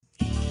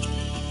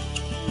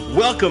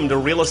Welcome to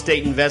Real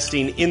Estate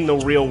Investing in the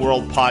Real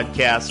World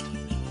podcast.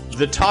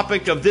 The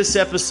topic of this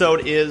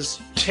episode is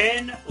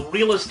 10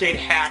 real estate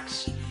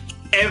hacks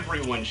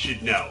everyone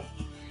should know.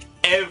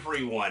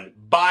 Everyone,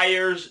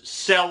 buyers,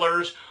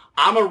 sellers.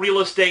 I'm a real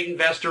estate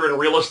investor and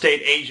real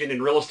estate agent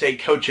and real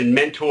estate coach and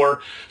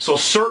mentor, so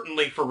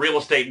certainly for real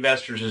estate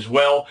investors as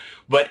well.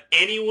 But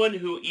anyone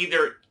who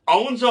either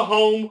owns a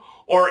home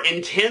or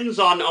intends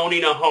on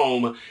owning a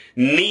home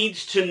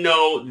needs to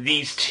know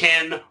these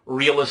 10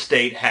 real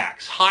estate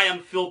hacks. Hi, I'm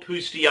Phil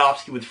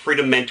Pustiofsky with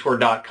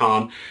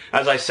FreedomMentor.com.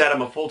 As I said,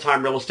 I'm a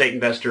full-time real estate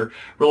investor,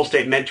 real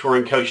estate mentor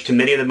and coach to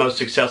many of the most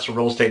successful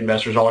real estate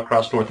investors all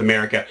across North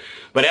America.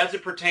 But as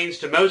it pertains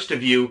to most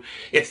of you,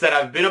 it's that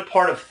I've been a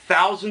part of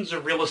thousands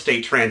of real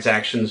estate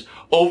transactions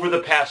over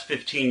the past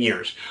 15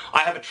 years.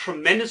 I have a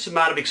tremendous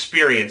amount of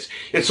experience,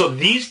 and so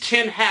these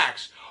 10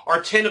 hacks are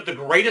 10 of the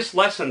greatest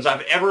lessons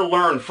I've ever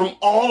learned from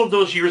all of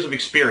those years of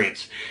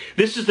experience.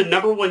 This is the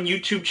 #1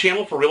 YouTube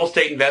channel for real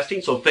estate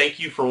investing, so thank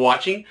you for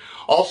watching.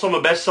 Also, I'm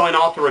a best-selling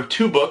author of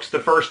 2 books.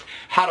 The first,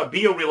 How to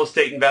Be a Real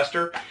Estate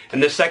Investor,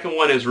 and the second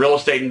one is Real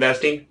Estate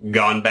Investing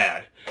Gone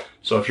Bad.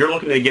 So if you're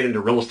looking to get into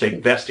real estate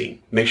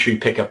investing, make sure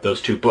you pick up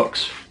those 2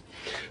 books.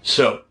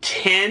 So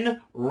 10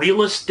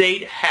 real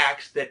estate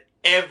hacks that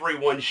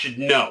everyone should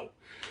know.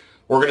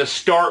 We're going to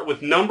start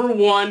with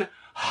 #1,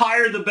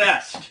 hire the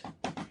best.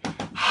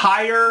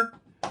 Hire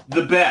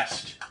the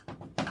best.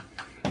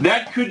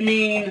 That could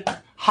mean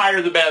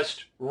hire the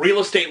best real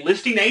estate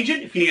listing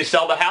agent if you need to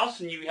sell the house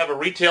and you have a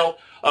retail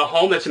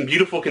home that's in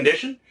beautiful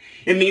condition.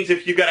 It means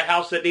if you've got a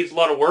house that needs a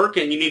lot of work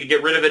and you need to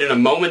get rid of it in a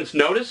moment's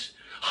notice,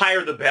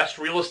 hire the best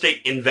real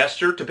estate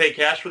investor to pay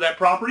cash for that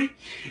property.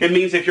 It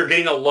means if you're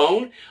getting a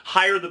loan,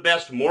 hire the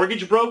best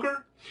mortgage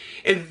broker.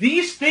 And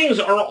these things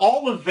are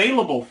all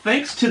available.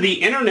 Thanks to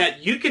the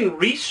internet, you can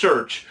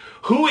research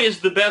who is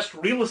the best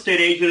real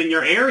estate agent in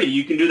your area.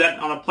 You can do that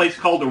on a place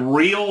called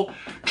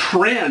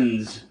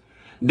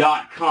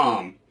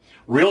RealTrends.com.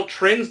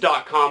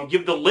 RealTrends.com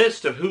give the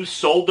list of who's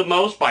sold the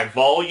most by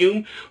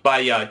volume,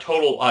 by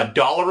total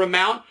dollar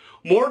amount.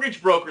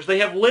 Mortgage brokers, they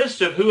have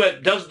lists of who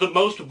does the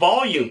most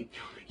volume.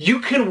 You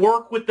can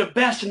work with the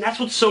best, and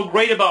that's what's so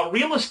great about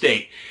real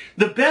estate.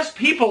 The best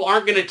people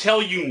aren't going to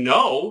tell you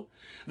no.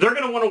 They're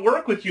going to want to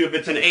work with you if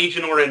it's an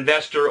agent or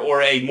investor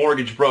or a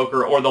mortgage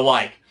broker or the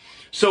like.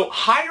 So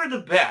hire the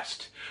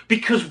best,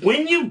 because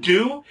when you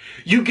do,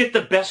 you get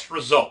the best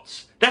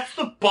results. That's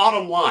the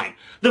bottom line.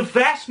 The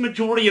vast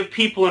majority of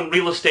people in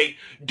real estate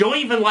don't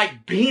even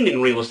like being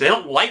in real estate. They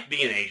don't like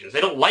being agents.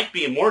 They don't like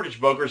being mortgage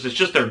brokers. It's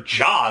just their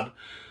job.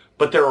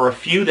 But there are a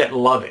few that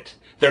love it.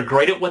 They're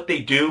great at what they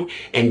do,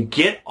 and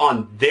get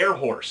on their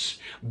horse.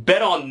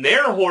 Bet on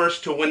their horse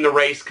to win the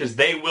race, because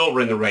they will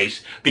win the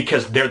race,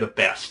 because they're the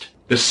best.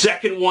 The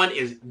second one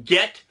is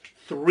get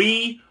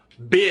 3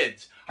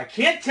 bids. I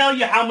can't tell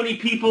you how many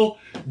people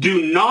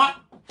do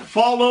not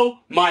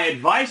follow my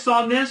advice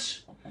on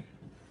this.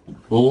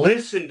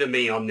 Listen to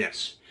me on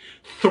this.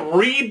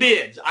 3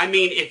 bids. I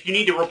mean, if you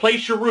need to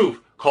replace your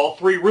roof, call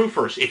 3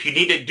 roofers. If you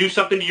need to do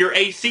something to your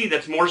AC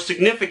that's more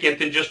significant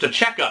than just a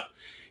checkup,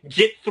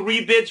 get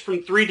 3 bids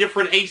from 3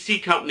 different AC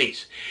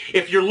companies.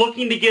 If you're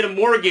looking to get a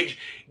mortgage,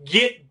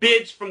 get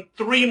bids from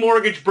 3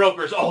 mortgage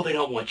brokers. Oh, they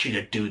don't want you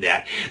to do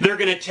that. They're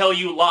going to tell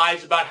you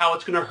lies about how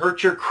it's going to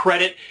hurt your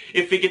credit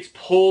if it gets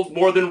pulled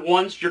more than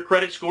once, your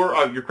credit score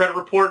or your credit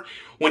report,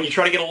 when you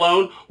try to get a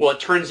loan. Well, it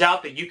turns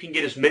out that you can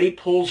get as many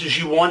pulls as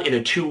you want in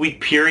a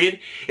 2-week period,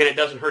 and it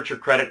doesn't hurt your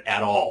credit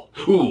at all.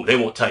 Ooh, they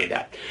won't tell you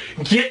that.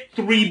 Get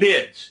 3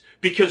 bids.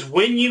 Because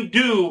when you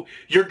do,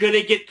 you're going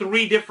to get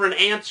 3 different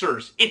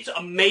answers. It's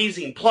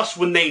amazing. Plus,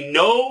 when they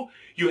know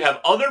you have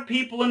other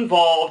people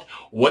involved,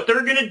 what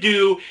they're going to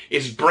do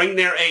is bring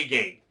their A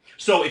game.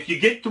 So if you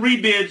get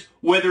 3 bids,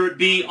 whether it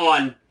be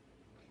on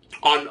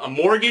a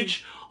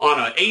mortgage, on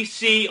an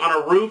AC, on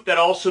a roof, that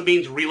also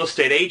means real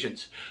estate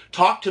agents.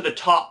 Talk to the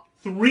top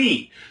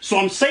 3. So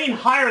I'm saying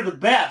hire the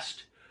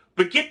best,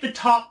 but get the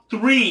top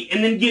 3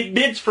 and then get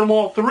bids from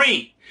all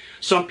 3.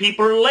 Some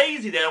people are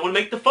lazy. They don't want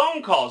to make the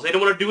phone calls. They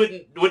don't want to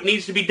do what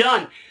needs to be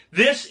done.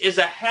 This is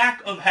a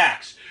hack of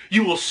hacks.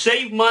 You will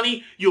save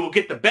money. You will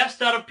get the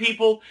best out of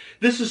people.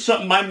 This is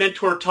something my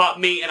mentor taught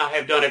me, and I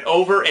have done it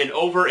over and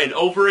over and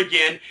over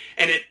again,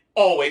 and it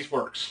always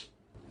works.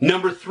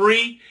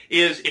 #3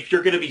 is, if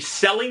you're going to be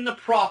selling the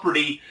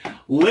property,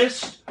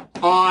 list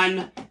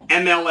on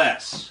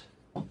MLS.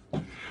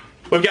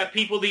 We've got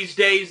people these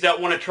days that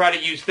want to try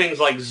to use things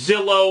like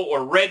Zillow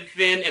or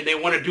Redfin, and they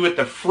want to do it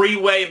the free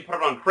way and put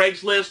it on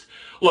Craigslist.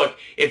 Look,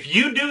 if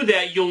you do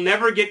that, you'll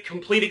never get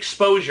complete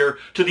exposure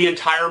to the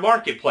entire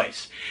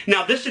marketplace.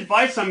 Now, this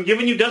advice I'm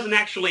giving you doesn't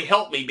actually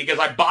help me, because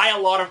I buy a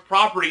lot of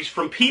properties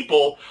from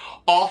people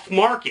off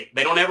market.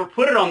 They don't ever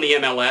put it on the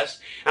MLS,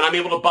 and I'm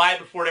able to buy it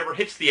before it ever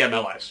hits the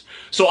MLS.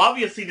 So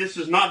obviously this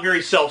is not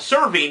very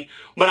self-serving,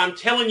 but I'm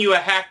telling you a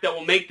hack that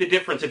will make the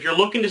difference. If you're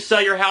looking to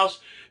sell your house,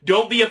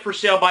 don't be a for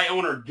sale by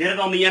owner. Get it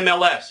on the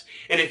MLS.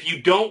 And if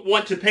you don't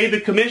want to pay the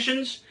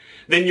commissions,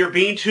 then you're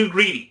being too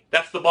greedy.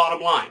 That's the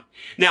bottom line.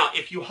 Now,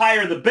 if you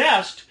hire the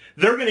best,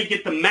 they're going to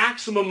get the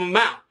maximum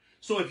amount.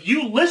 So if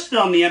you list it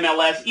on the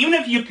MLS, even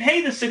if you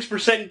pay the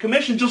 6% in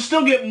commissions, you'll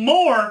still get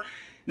more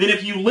than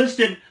if you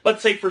listed,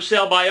 let's say, for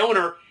sale by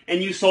owner,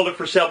 and you sold it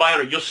for sale by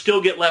owner. You'll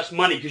still get less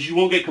money because you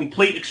won't get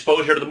complete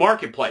exposure to the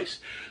marketplace.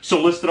 So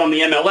list it on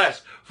the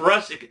MLS. For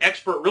us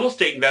expert real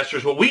estate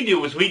investors, what we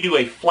do is we do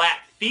a flat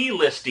fee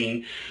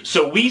listing.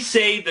 So we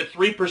save the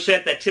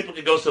 3% that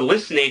typically goes to the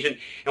listing agent,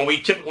 and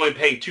we typically only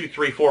pay $200,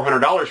 $300,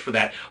 $400 for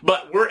that.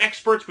 But we're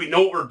experts. We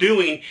know what we're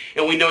doing,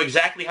 and we know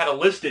exactly how to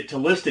list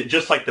it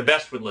just like the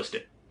best would list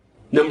it.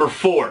 Number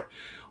 4,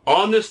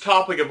 on this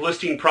topic of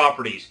listing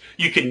properties,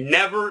 you can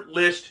never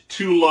list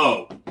too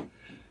low.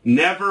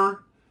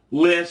 Never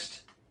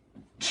list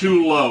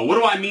too low. What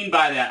do I mean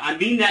by that? I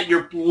mean that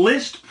your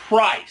list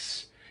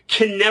price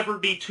can never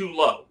be too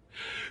low.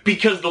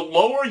 Because the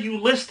lower you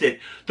list it,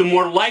 the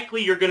more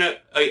likely you're going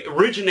to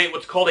originate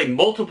what's called a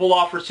multiple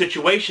offer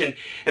situation,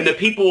 and the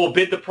people will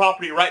bid the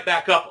property right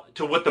back up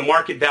to what the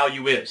market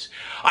value is.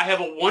 I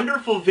have a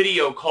wonderful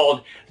video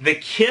called The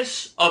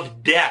Kiss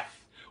of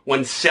Death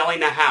When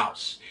Selling a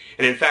House.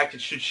 And in fact,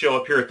 it should show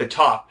up here at the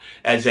top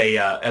as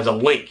a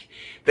link.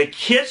 The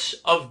kiss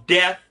of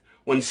death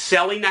when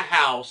selling a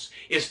house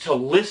is to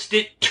list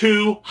it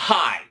too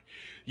high.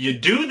 You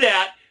do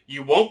that,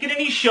 you won't get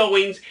any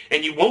showings,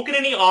 and you won't get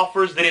any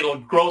offers, then it'll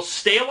grow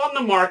stale on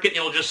the market,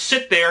 it'll just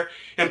sit there,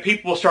 and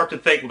people will start to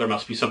think, well, there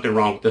must be something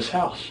wrong with this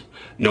house.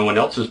 No one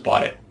else has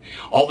bought it.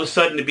 All of a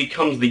sudden, it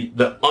becomes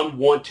the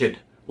unwanted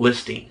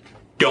listing.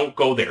 Don't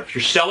go there. If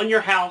you're selling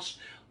your house,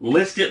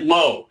 list it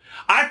low.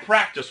 I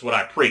practice what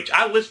I preach.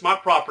 I list my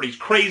properties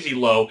crazy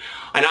low,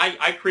 and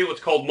I create what's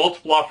called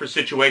multiple offer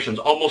situations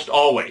almost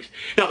always.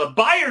 Now, the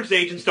buyer's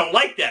agents don't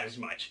like that as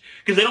much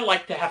because they don't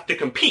like to have to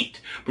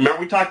compete.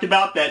 Remember we talked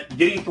about that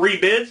getting 3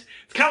 bids?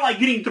 It's kind of like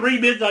getting 3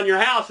 bids on your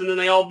house, and then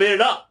they all bid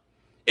it up.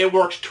 It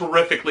works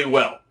terrifically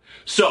well.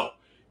 So,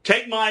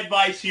 take my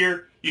advice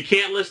here. You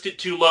can't list it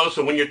too low,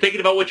 so when you're thinking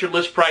about what your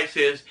list price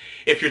is,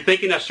 if you're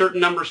thinking a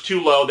certain number's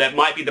too low, that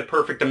might be the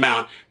perfect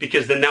amount,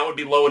 because then that would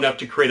be low enough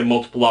to create a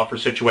multiple offer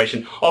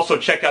situation. Also,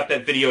 check out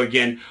that video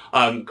again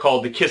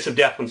called The Kiss of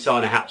Death When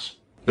Selling a House.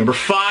 Number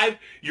 5,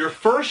 your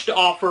first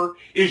offer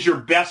is your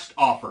best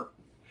offer.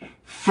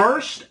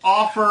 First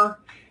offer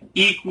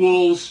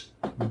equals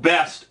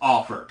best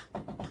offer.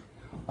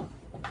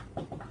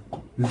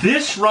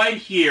 This right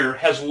here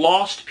has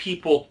lost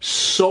people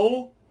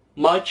so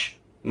much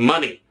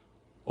money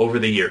over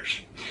the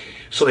years.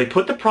 So they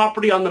put the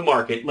property on the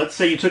market. Let's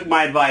say you took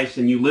my advice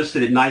and you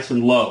listed it nice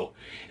and low.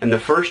 And the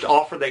first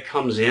offer that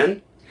comes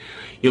in,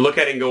 you look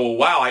at it and go, well,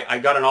 wow, I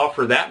got an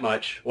offer that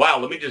much. Wow,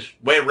 let me just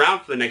wait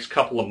around for the next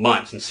couple of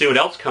months and see what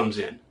else comes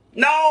in.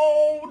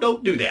 No,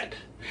 don't do that.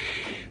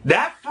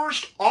 That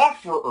first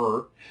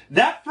offerer,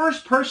 that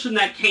first person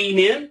that came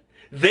in,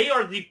 they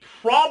are the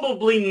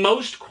probably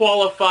most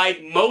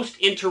qualified, most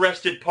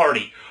interested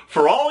party.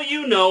 For all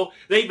you know,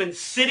 they've been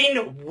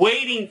sitting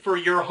waiting for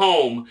your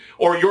home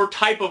or your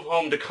type of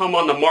home to come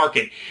on the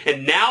market.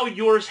 And now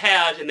yours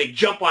has, and they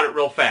jump on it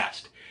real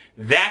fast.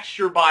 That's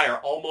your buyer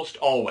almost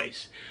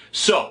always.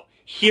 So,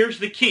 here's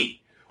the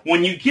key.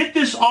 When you get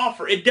this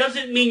offer, it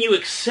doesn't mean you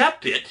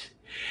accept it.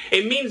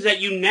 It means that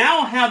you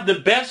now have the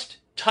best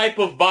type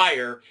of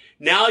buyer.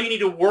 Now you need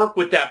to work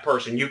with that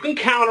person. You can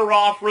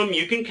counteroffer them.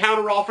 You can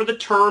counteroffer the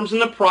terms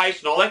and the price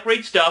and all that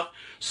great stuff.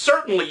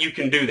 Certainly you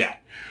can do that.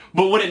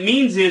 But what it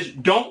means is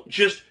don't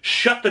just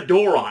shut the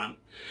door on them,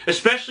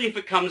 especially if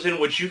it comes in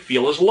what you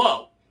feel is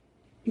low.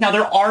 Now,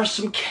 there are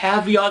some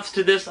caveats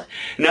to this, and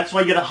that's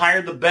why you got to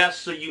hire the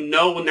best so you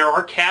know when there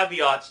are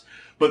caveats.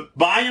 But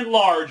by and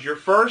large, your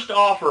first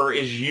offer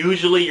is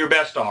usually your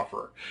best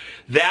offer.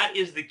 That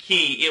is the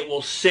key. It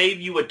will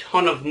save you a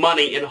ton of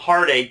money and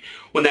heartache.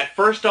 When that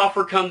first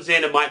offer comes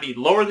in, it might be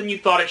lower than you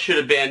thought it should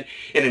have been.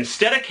 And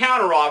instead of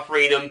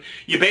counter-offering them,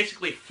 you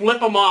basically flip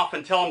them off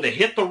and tell them to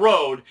hit the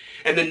road,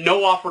 and then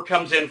no offer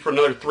comes in for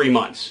another 3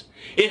 months.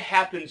 It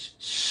happens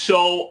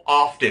so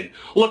often.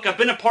 Look, I've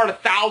been a part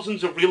of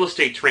thousands of real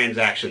estate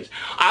transactions.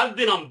 I've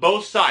been on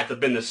both sides. I've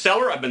been the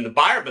seller, I've been the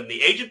buyer, I've been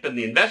the agent, been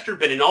the investor,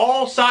 been in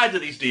all sides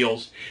of these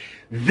deals.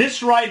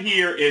 This right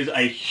here is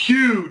a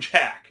huge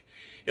hack.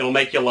 It'll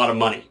make you a lot of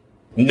money.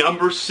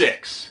 Number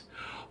 6,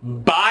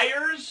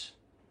 buyers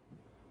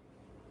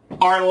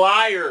are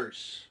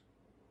liars.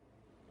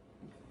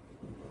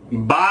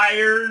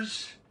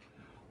 Buyers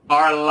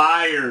are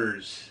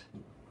liars.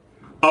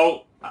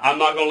 Oh, I'm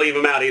not going to leave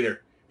them out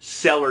either.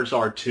 Sellers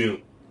are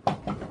too.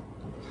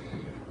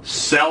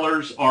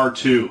 Sellers are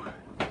too.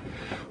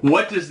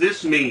 What does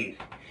this mean?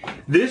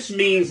 This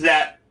means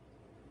that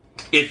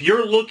if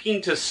you're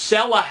looking to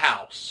sell a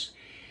house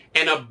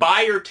and a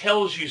buyer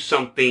tells you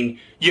something,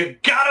 you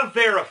got to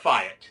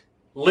verify it.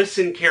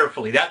 Listen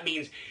carefully. That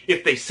means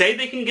if they say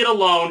they can get a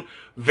loan,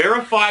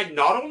 verify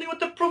not only with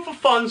the proof of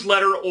funds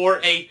letter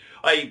or a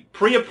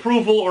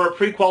pre-approval or a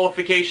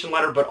pre-qualification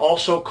letter, but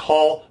also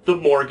call the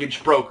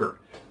mortgage broker.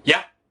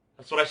 Yeah,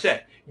 that's what I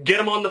said. Get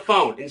them on the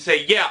phone and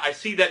say, yeah, I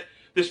see that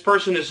this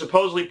person is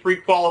supposedly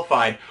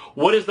pre-qualified.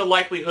 What is the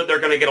likelihood they're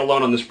going to get a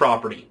loan on this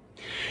property?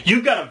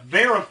 You've got to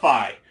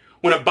verify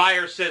When a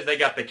buyer says they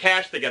got the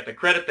cash, they got the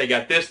credit, they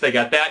got this, they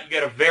got that, you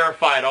got to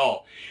verify it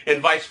all. And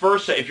vice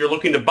versa, if you're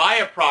looking to buy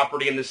a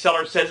property and the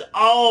seller says,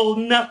 oh,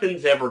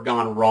 nothing's ever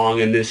gone wrong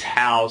in this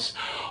house.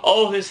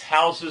 Oh, this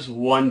house is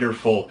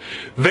wonderful.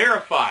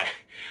 Verify.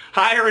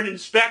 Hire an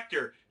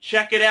inspector.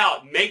 Check it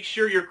out. Make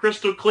sure you're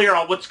crystal clear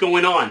on what's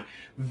going on.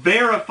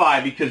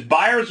 Verify, because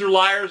buyers are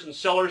liars and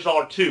sellers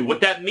are too.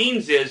 What that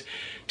means is,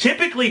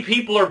 typically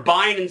people are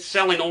buying and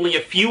selling only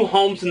a few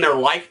homes in their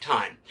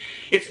lifetime.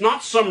 It's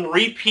not some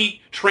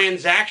repeat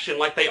transaction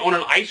like they own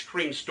an ice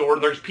cream store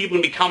and there's people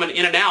going to be coming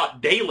in and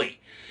out daily.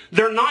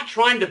 They're not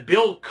trying to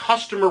build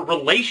customer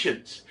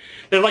relations.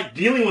 They're like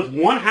dealing with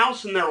one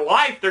house in their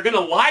life. They're going to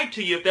lie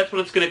to you if that's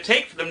what it's going to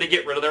take for them to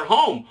get rid of their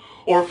home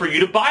or for you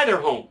to buy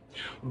their home.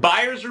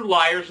 Buyers are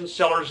liars and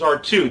sellers are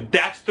too.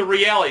 That's the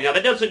reality. Now,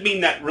 that doesn't mean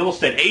that real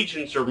estate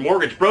agents or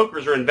mortgage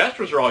brokers or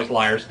investors are always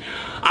liars.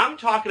 I'm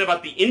talking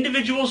about the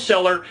individual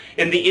seller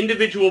and the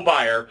individual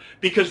buyer,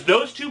 because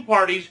those two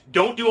parties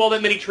don't do all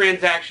that many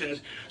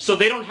transactions, so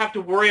they don't have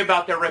to worry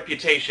about their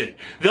reputation.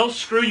 They'll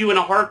screw you in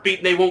a heartbeat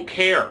and they won't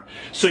care.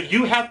 So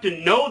you have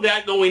to know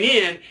that going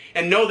in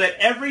and know that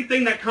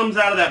everything that comes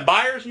out of that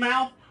buyer's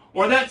mouth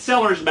or that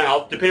seller's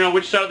mouth, depending on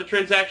which side of the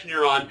transaction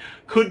you're on,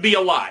 could be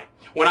a lie.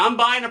 When I'm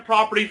buying a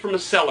property from a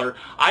seller,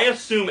 I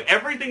assume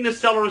everything the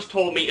seller has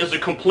told me is a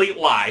complete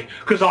lie,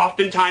 because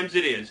oftentimes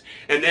it is.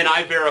 And then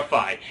I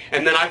verify,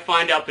 and then I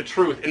find out the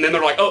truth, and then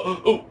they're like,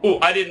 oh,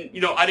 I didn't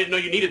know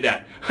you needed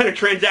that. I had a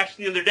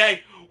transaction the other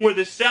day where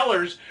the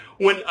sellers,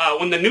 when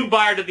the new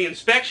buyer did the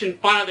inspection,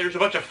 found out there's a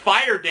bunch of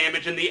fire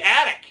damage in the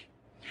attic,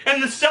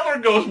 and the seller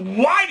goes,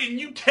 "Why didn't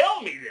you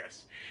tell me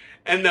this?"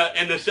 And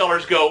the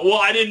sellers go, "Well,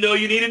 I didn't know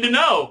you needed to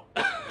know."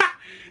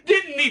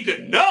 Didn't need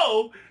to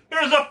know.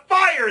 There's a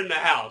fire in the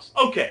house.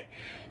 Okay,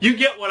 you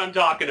get what I'm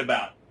talking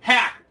about.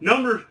 Hack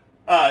number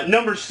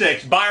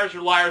 6. Buyers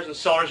are liars and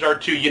sellers are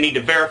too. You need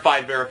to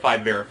verify, verify,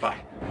 verify.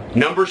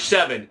 Number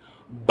 7.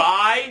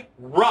 Buy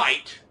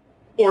right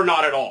or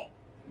not at all.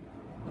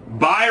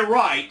 Buy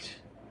right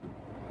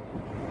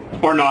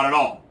or not at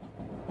all.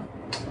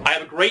 I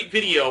have a great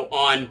video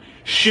on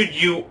should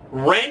you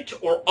rent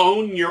or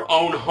own your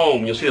own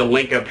home. You'll see the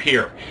link up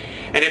here.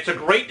 And it's a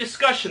great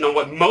discussion on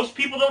what most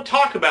people don't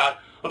talk about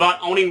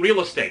owning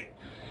real estate.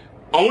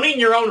 Owning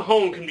your own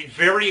home can be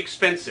very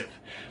expensive.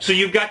 So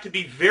you've got to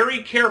be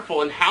very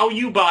careful in how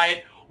you buy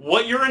it,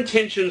 what your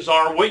intentions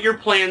are, what your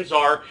plans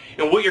are,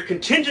 and what your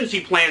contingency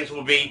plans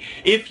will be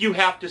if you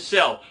have to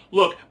sell.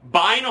 Look,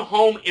 buying a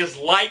home is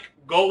like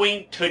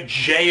going to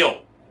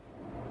jail.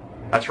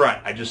 That's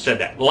right, I just said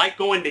that. Like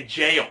going to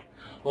jail.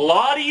 A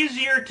lot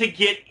easier to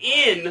get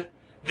in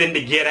than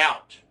to get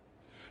out.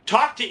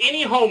 Talk to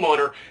any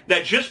homeowner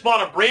that just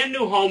bought a brand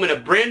new home in a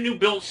brand new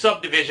built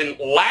subdivision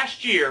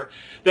last year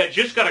that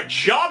just got a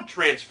job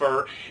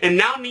transfer and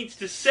now needs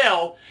to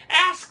sell.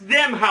 Ask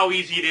them how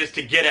easy it is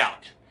to get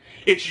out.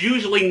 It's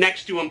usually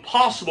next to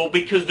impossible,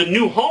 because the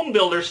new home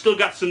builder still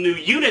got some new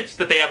units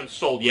that they haven't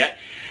sold yet,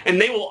 and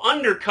they will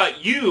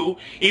undercut you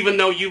even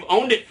though you've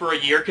owned it for a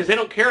year, because they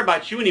don't care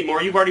about you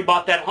anymore. You've already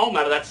bought that home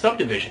out of that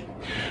subdivision.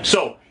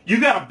 So you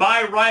got to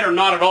buy right or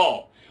not at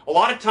all. A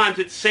lot of times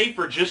it's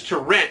safer just to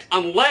rent,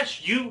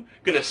 unless you're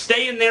going to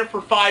stay in there for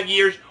 5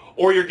 years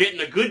or you're getting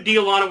a good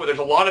deal on it where there's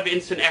a lot of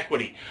instant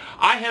equity.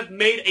 I have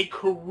made a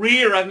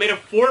career, I've made a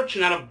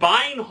fortune out of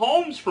buying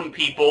homes from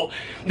people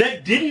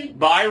that didn't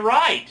buy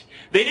right.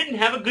 They didn't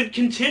have a good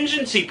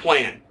contingency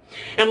plan.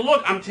 And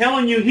look, I'm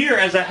telling you here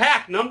as a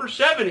hack, number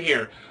 7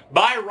 here,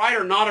 buy right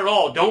or not at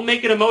all. Don't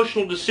make an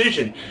emotional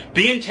decision.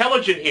 Be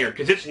intelligent here,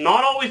 because it's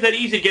not always that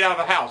easy to get out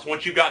of a house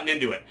once you've gotten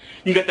into it.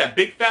 You got that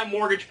big fat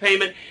mortgage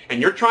payment,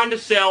 and you're trying to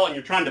sell, and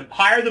you're trying to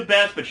hire the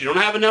best, but you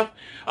don't have enough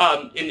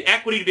in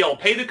equity to be able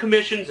to pay the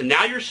commissions, and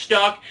now you're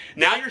stuck.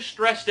 Now you're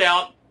stressed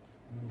out.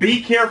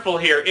 Be careful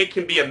here. It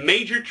can be a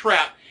major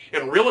trap,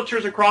 and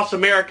realtors across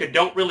America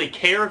don't really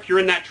care if you're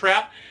in that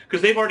trap,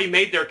 because they've already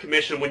made their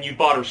commission when you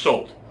bought or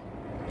sold.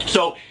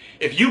 So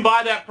if you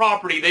buy that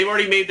property, they've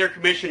already made their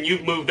commission,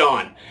 you've moved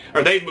on,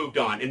 or they've moved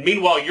on, and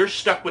meanwhile you're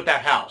stuck with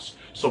that house.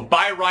 So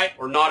buy right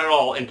or not at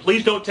all. And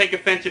please don't take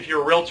offense if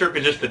you're a realtor,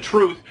 because it's the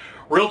truth.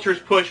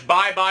 Realtors push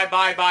buy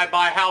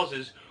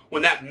houses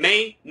when that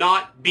may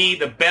not be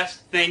the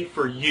best thing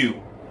for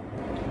you.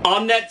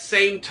 On that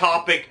same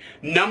topic,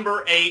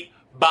 number 8,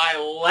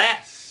 buy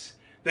less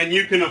than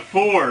you can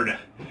afford.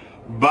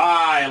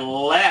 Buy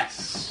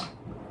less.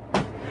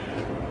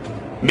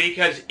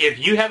 Because if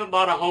you haven't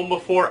bought a home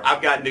before,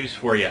 I've got news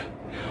for you.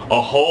 A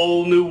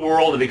whole new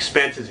world of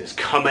expenses is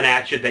coming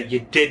at you that you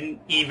didn't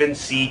even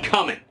see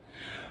coming.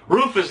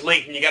 Roof is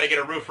leaking, you got to get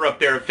a roofer up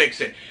there and fix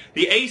it.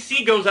 The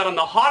AC goes out on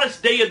the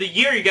hottest day of the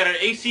year, you got an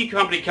AC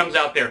company comes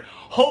out there.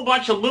 Whole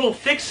bunch of little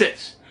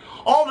fix-its.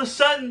 All of a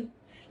sudden,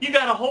 you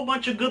got a whole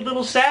bunch of good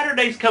little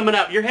Saturdays coming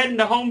up. You're heading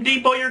to Home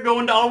Depot, you're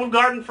going to Olive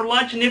Garden for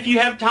lunch, and if you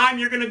have time,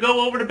 you're going to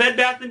go over to Bed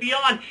Bath &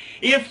 Beyond.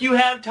 If you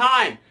have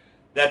time.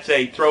 That's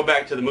a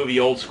throwback to the movie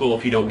Old School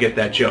if you don't get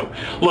that joke.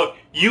 Look,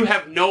 you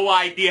have no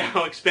idea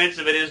how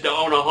expensive it is to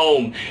own a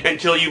home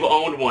until you've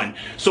owned one.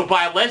 So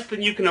buy less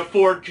than you can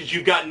afford, because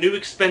you've got new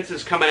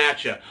expenses coming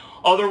at you.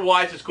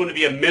 Otherwise, it's going to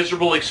be a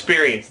miserable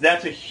experience.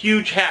 That's a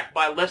huge hack.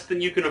 Buy less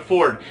than you can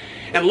afford.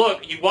 And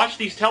look, you watch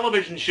these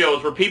television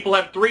shows where people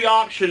have 3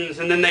 options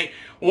and then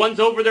one's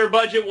over their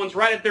budget, one's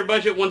right at their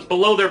budget, one's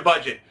below their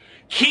budget.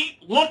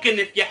 Keep looking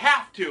if you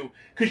have to,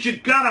 because you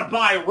gotta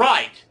buy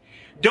right.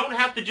 Don't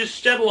have to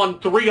just settle on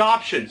 3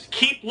 options.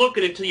 Keep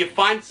looking until you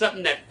find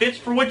something that fits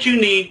for what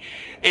you need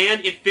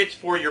and it fits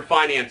for your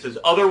finances.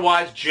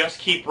 Otherwise, just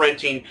keep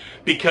renting,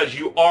 because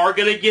you are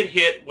going to get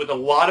hit with a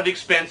lot of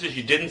expenses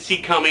you didn't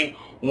see coming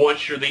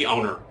once you're the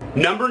owner.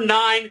 Number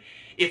 9,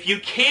 if you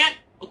can't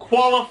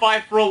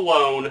qualify for a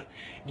loan,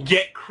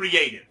 get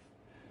creative.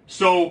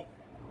 So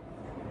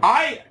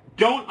I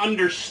don't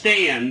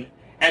understand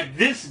at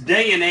this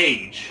day and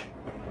age,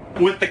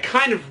 with the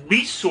kind of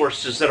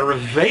resources that are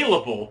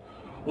available,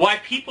 why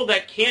people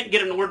that can't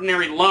get an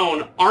ordinary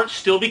loan aren't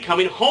still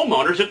becoming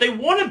homeowners if they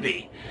want to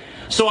be.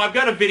 So I've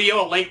got a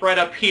video, a link right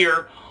up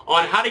here,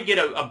 on how to get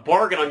a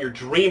bargain on your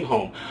dream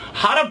home.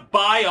 How to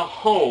buy a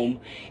home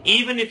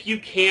even if you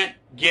can't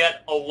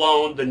get a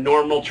loan the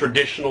normal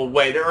traditional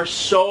way. There are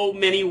so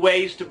many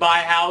ways to buy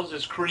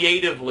houses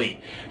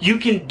creatively. You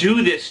can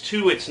do this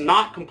too. It's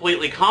not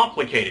completely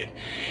complicated.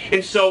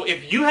 And so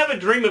if you have a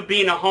dream of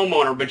being a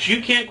homeowner but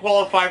you can't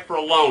qualify for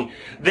a loan,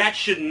 that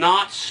should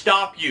not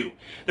stop you.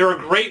 There are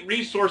great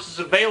resources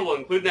available,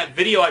 including that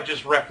video I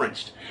just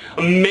referenced.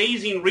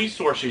 Amazing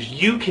resources.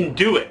 You can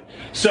do it.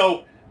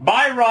 So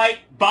buy right,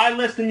 buy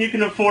less than you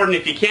can afford, and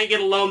if you can't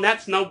get a loan,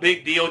 that's no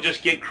big deal.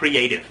 Just get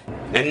creative.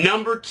 And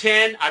number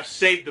 10, I've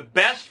saved the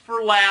best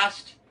for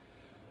last.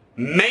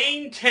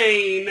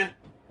 Maintain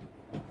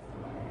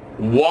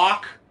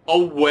walk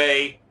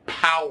away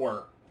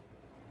power.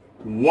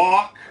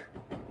 Walk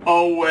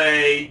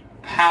away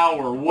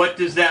power. What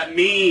does that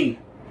mean?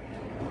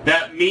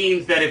 That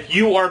means that if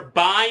you are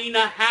buying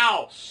a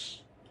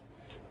house,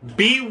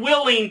 be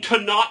willing to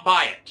not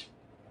buy it.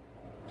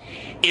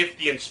 If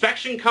the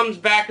inspection comes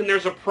back and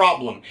there's a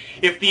problem,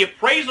 if the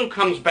appraisal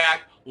comes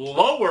back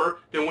lower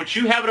than what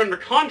you have it under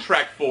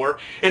contract for,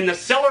 and the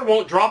seller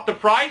won't drop the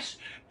price,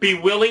 be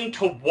willing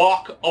to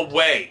walk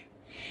away.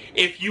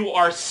 If you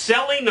are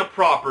selling a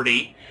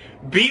property,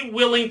 be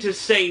willing to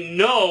say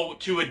no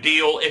to a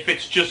deal if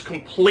it's just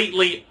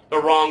completely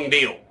the wrong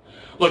deal.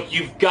 Look,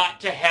 you've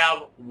got to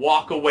have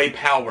walk-away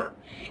power.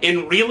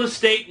 In real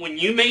estate, when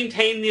you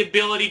maintain the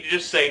ability to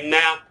just say,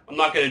 nah, I'm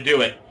not going to do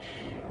it,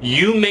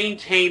 you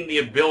maintain the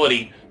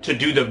ability to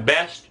do the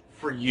best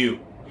for you.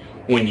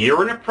 When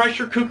you're in a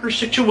pressure cooker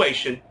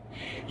situation,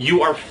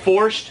 you are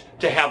forced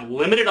to have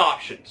limited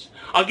options.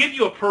 I'll give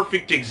you a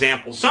perfect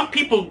example. Some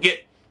people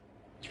get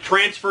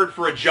transferred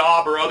for a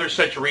job or other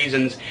such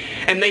reasons,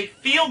 and they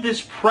feel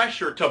this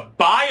pressure to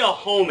buy a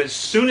home as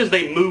soon as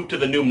they move to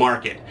the new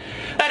market.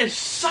 That is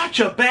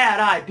such a bad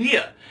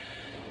idea.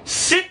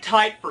 Sit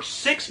tight for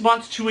 6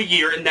 months to a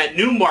year in that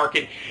new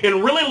market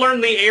and really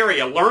learn the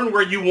area. Learn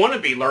where you want to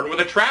be. Learn where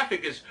the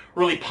traffic is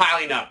really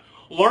piling up.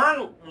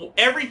 Learn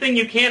everything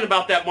you can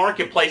about that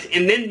marketplace,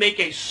 and then make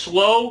a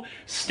slow,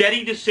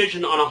 steady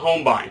decision on a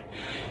home buying.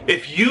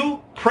 If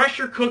you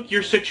pressure cook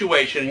your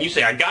situation and you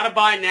say, I got to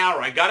buy now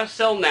or I got to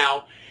sell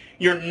now,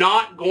 you're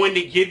not going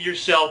to give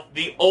yourself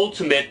the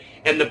ultimate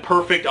and the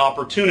perfect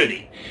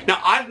opportunity. Now,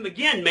 I've,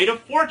 again, made a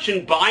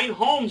fortune buying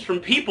homes from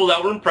people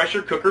that were in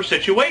pressure cooker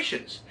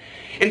situations.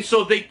 And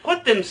so they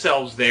put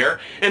themselves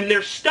there, and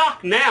they're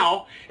stuck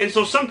now. And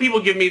so some people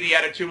give me the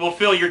attitude, well,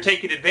 Phil, you're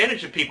taking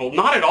advantage of people.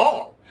 Not at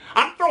all.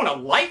 I'm throwing a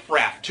life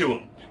raft to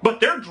them, but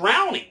they're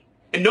drowning,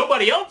 and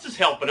nobody else is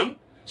helping them,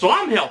 so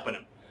I'm helping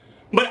them.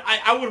 But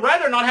I would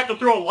rather not have to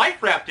throw a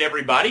life raft to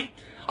everybody.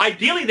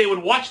 Ideally, they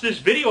would watch this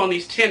video on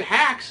these 10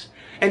 hacks,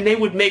 and they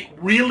would make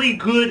really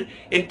good,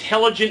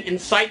 intelligent,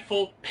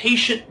 insightful,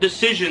 patient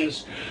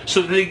decisions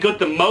so that they get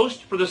the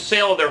most for the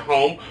sale of their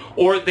home,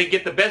 or they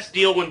get the best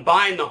deal when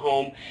buying the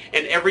home,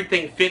 and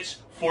everything fits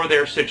for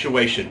their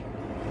situation.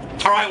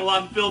 All right, well,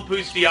 I'm Phil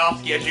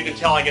Pustiowski. As you can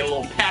tell, I get a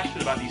little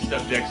passionate about these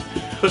subjects,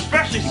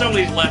 especially some of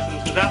these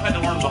lessons, because I've had to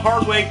learn them the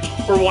hard way,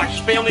 or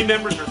watch family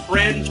members or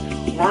friends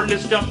learn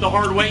this stuff the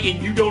hard way,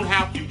 and you don't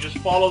have to. Just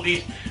follow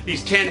these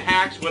 10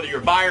 hacks, whether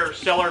you're a buyer or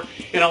seller,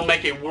 and it'll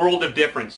make a world of difference.